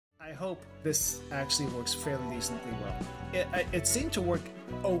I hope this actually works fairly decently well. It seemed to work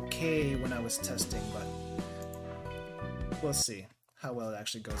okay when I was testing, but we'll see how well it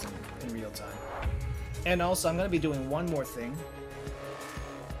actually goes in real time. And also, I'm going to be doing one more thing.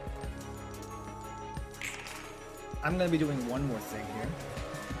 I'm going to be doing one more thing here.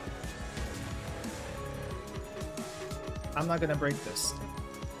 I'm not going to break this.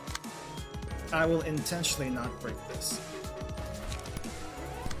 I will intentionally not break this.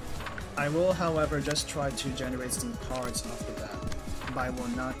 I will, however, just try to generate some cards off the bat, but I will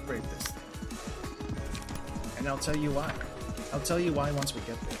not break this thing. And I'll tell you why. I'll tell you why once we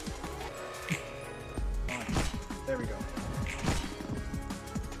get there. There we go.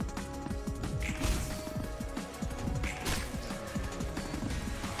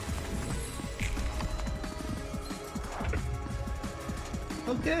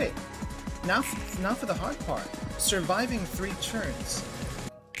 Okay, now for the hard part. Surviving 3 turns.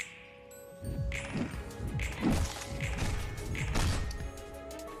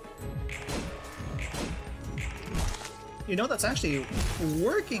 You know, that's actually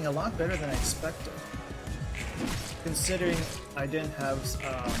working a lot better than I expected. Considering I didn't have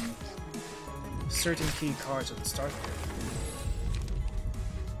certain key cards at the start here.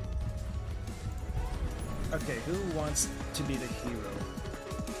 Okay, who wants to be the hero?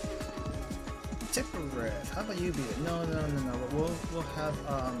 Tippereth, how about you be it? No. We'll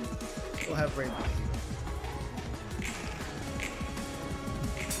have Ray be the hero.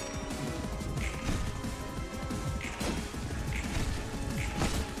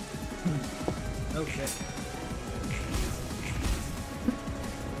 Okay.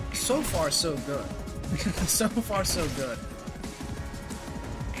 So far, so good. So far, so good.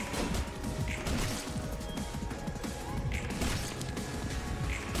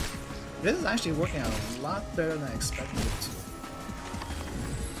 This is actually working out a lot better than I expected it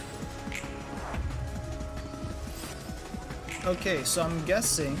to. Okay, so I'm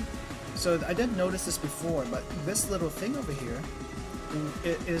guessing... So I didn't notice this before, but this little thing over here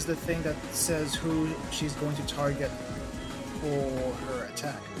is the thing that says who she's going to target for her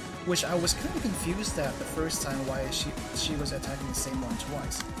attack. Which I was kind of confused at the first time why she was attacking the same one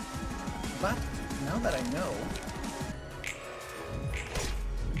twice. But now that I know...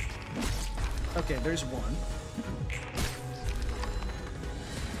 Okay, there's one.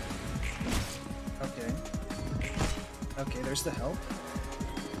 Okay. Okay, there's the help.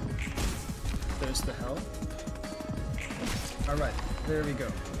 There's the help. Alright, there we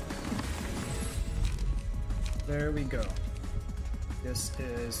go. There we go. This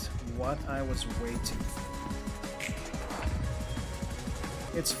is what I was waiting for.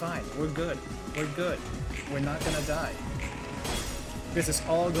 It's fine, we're good. We're good. We're not gonna die. This is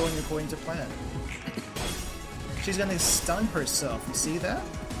all going according to plan. She's gonna stun herself, you see that?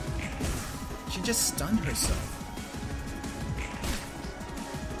 She just stunned herself.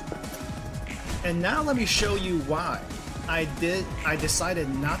 And now let me show you why I decided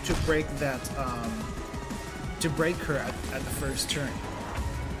not to break that, to break her at the first turn.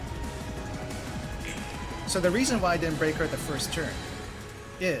 So the reason why I didn't break her at the first turn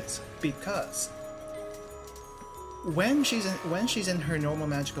is because when she's in her normal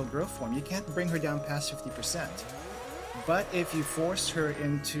magical growth form, you can't bring her down past 50%. But if you force her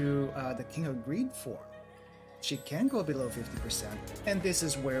into the King of Greed form, she can go below 50%. And this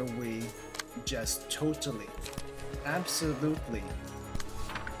is where we just totally, absolutely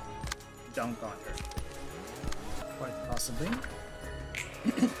dunk on her. Quite possibly.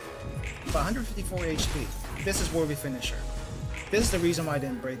 But 154 HP. This is where we finish her. This is the reason why I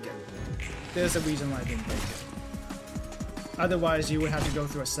didn't break it. This is the reason why I didn't break it. Otherwise, you would have to go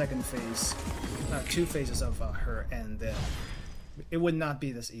through a second phase, 2 phases of her, and then it would not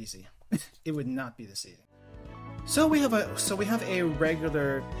be this easy. It would not be this easy. So we have a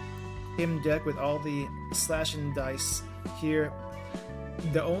regular Kim deck with all the slash and dice here.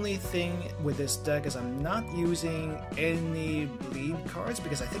 The only thing with this deck is I'm not using any bleed cards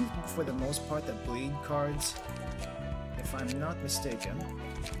because I think for the most part the bleed cards, if I'm not mistaken,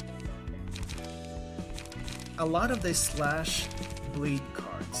 a lot of the slash bleed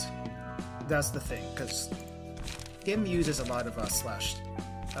cards. That's the thing, because Kim uses a lot of slash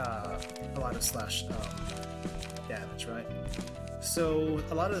damage, right? So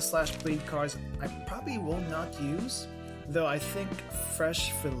a lot of the slash bleed cards I probably will not use, though I think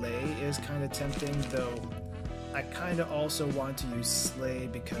Fresh Fillet is kind of tempting, though I kind of also want to use Slay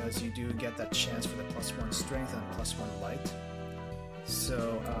because you do get that chance for the +1 strength and +1 light.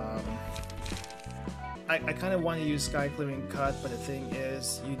 So I kind of want to use Sky Clearing Cut, but the thing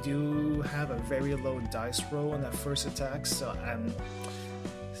is you do have a very low dice roll on that first attack, so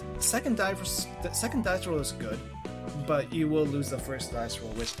the second dice roll is good, but you will lose the first dice roll,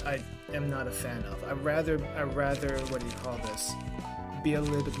 which I am not a fan of. I rather what do you call this? Be a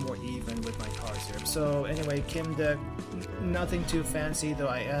little bit more even with my cards here. So anyway, Kim deck, nothing too fancy, though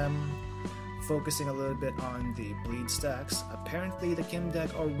I am focusing a little bit on the bleed stacks. Apparently the Kim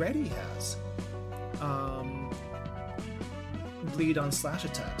deck already has bleed on slash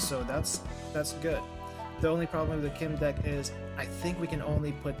attack, so that's good. The only problem with the Kim deck is I think we can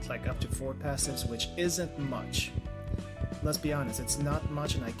only put like up to 4 passives, which isn't much. Let's be honest, it's not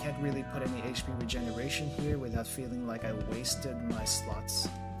much, and I can't really put any HP regeneration here without feeling like I wasted my slots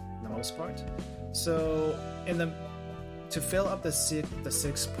for the most part. So to fill up the 6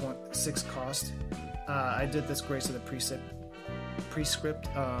 cost, I did this Grace of the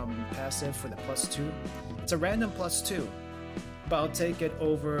Prescript passive for the +2. It's a random +2, but I'll take it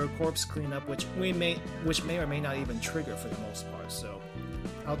over Corpse Cleanup, which may or may not even trigger for the most part. So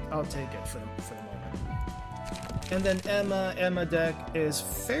I'll take it for the moment. And then Emma deck is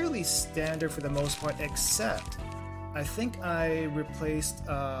fairly standard for the most part, except I think I replaced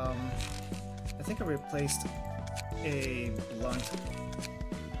a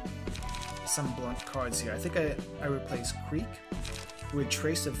some blunt cards here. I think I replaced Creek with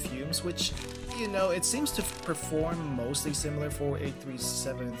Trace of Fumes, which, you know, it seems to perform mostly similar.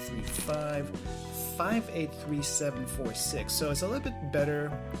 483735, 583746, so it's a little bit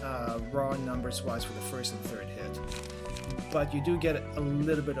better raw numbers wise for the first and third hit, but you do get a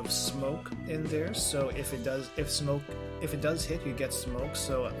little bit of smoke in there, so if it does hit, you get smoke.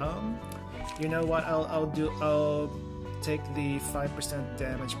 So you know what, I'll take the 5%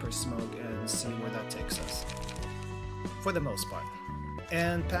 damage per smoke and see where that takes us for the most part.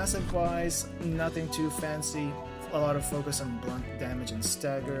 And passive wise, nothing too fancy, a lot of focus on blunt damage and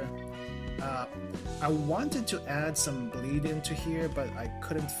stagger. I wanted to add some bleed into here, but I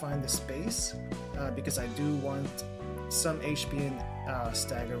couldn't find the space because I do want some HP and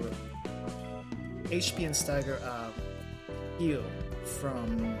stagger heal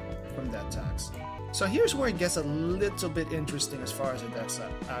from that tax. So here's where it gets a little bit interesting as far as the decks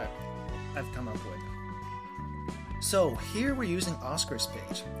I've come up with. So here we're using Oscar's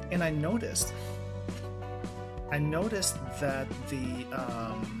page, and I noticed that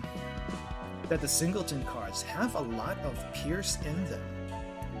the singleton cards have a lot of Pierce in them.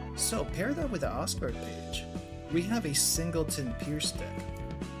 So pair that with the Oscar page, we have a singleton Pierce deck.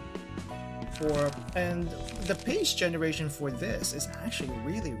 And the page generation for this is actually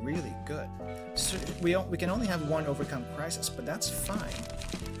really, really good. So we can only have 1 Overcome Crisis, but that's fine,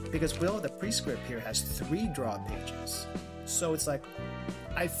 because Will of the Prescript here has 3 draw pages. So it's like,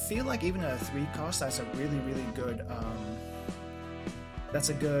 I feel like even at a 3 cost, that's a really, really good, that's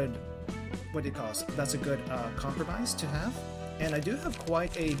a good compromise to have. And I do have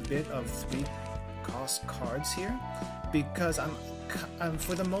quite a bit of 3 cost cards here, because I'm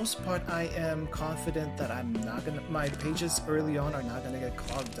for the most part, I am confident that my pages early on are not gonna get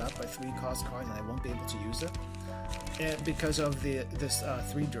clogged up by 3 cost cards, and I won't be able to use it, and because of this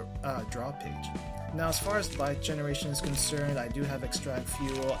 3 draw page. Now, as far as light generation is concerned, I do have Extract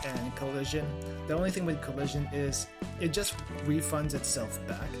Fuel and Collision. The only thing with Collision is it just refunds itself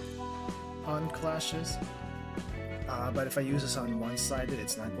back on clashes. But if I use this on one-sided,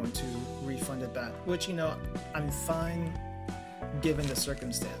 it's not going to refund it back, which, you know, I'm fine given the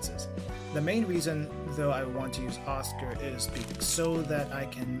circumstances. The main reason, though, I want to use Oscar is so that I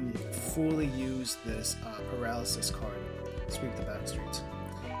can fully use this paralysis card, Sweep the Backstreets.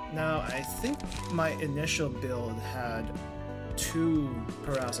 Now, I think my initial build had 2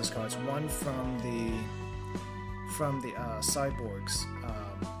 paralysis cards, one from the cyborgs,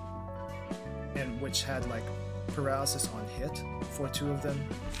 and which had like paralysis on hit for 2 of them,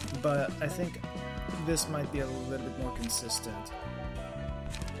 but I think this might be a little bit more consistent.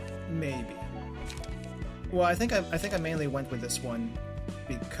 Maybe. Well, I think I mainly went with this one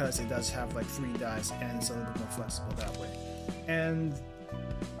because it does have like 3 dice and it's a little bit more flexible that way. And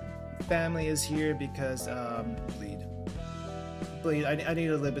family is here because bleed. I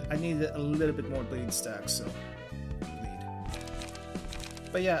need a little bit more bleed stacks, so bleed.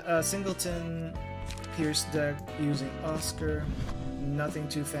 But yeah, singleton Pierce deck using Oscar. Nothing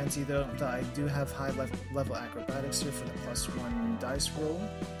too fancy though. I do have high level acrobatics here for the +1 dice roll,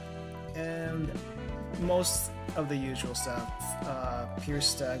 and most of the usual stuff, Pierce,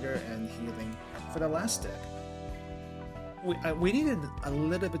 Stagger, and Healing for the last deck. We needed a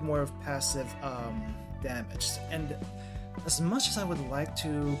little bit more of passive damage, and as much as I would like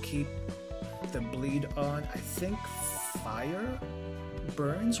to keep the bleed on, I think fire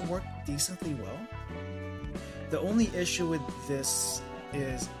burns work decently well. The only issue with this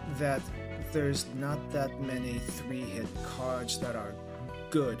is that there's not that many 3-hit cards that are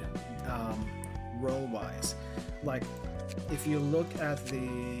good roll-wise. Like, if you look at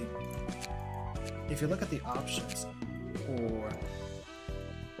the options or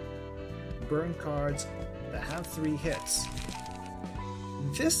burn cards that have 3 hits,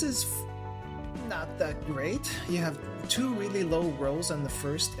 this is not that great. You have 2 really low rolls on the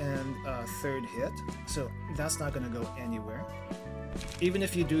first and third hit, so that's not going to go anywhere. Even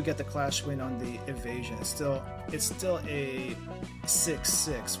if you do get the clash win on the evasion, it's still a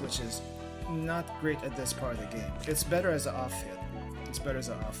 6/6, which is not great at this part of the game. It's better as an off hit.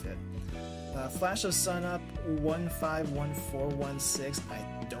 Flash of Sun Up 1-5-1-4-1-6. I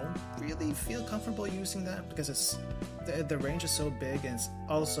don't really feel comfortable using that because it's the range is so big and it's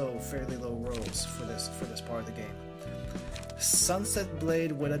also fairly low rolls for this part of the game. Sunset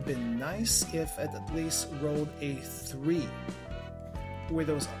Blade would have been nice if it at least rolled a 3 with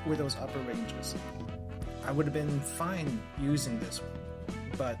those upper ranges. I would have been fine using this one,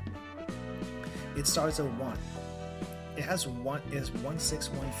 but it starts at 1. It has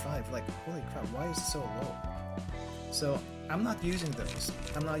 1-6-1-5. Like, holy crap, why is it so low? So I'm not using those.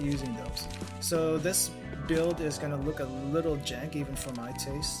 So this build is gonna look a little jank even for my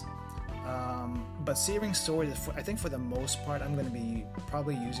taste. But Searing Sword is, I think for the most part, I'm gonna be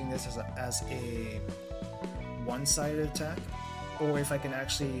probably using this as a one-sided attack. Or if I can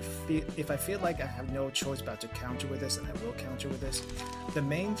actually if I feel like I have no choice but to counter with this, and I will counter with this. The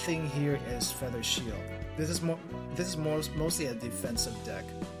main thing here is Feather Shield. This is mostly a defensive deck,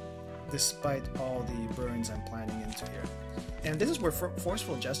 despite all the burns I'm planning into here. And this is where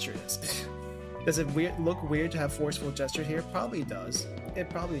Forceful Gesture is. Does it look weird to have Forceful Gesture here? Probably does.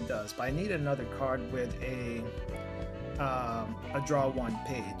 It probably does. But I need another card with a draw 1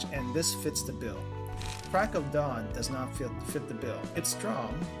 page, and this fits the bill. Crack of Dawn does not fit the bill. It's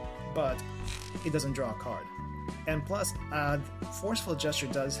strong, but it doesn't draw a card. And plus, Forceful Gesture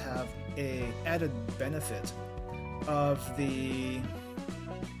does have a added benefit of the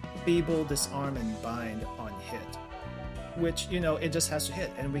Feeble, Disarm, and Bind on hit, which, you know, it just has to hit,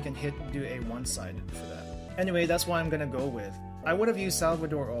 and we can do a one-sided for that. Anyway, that's what I'm gonna go with. I would have used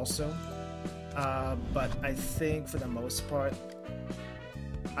Salvador also, but I think for the most part,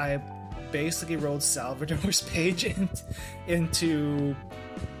 I basically rolled Salvador's page into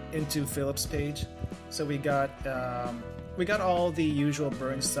Philip's page. So we got all the usual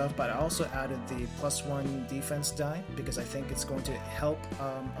burn stuff, but I also added the +1 defense die because I think it's going to help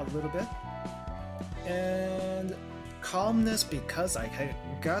a little bit. And Calmness because I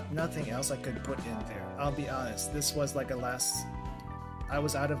got nothing else I could put in there. I'll be honest, this was like I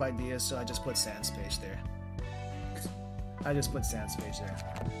was out of ideas, so I just put Sans Page there.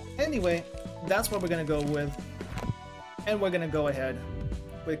 Anyway, that's what we're gonna go with, and we're gonna go ahead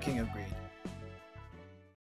with King of Greed.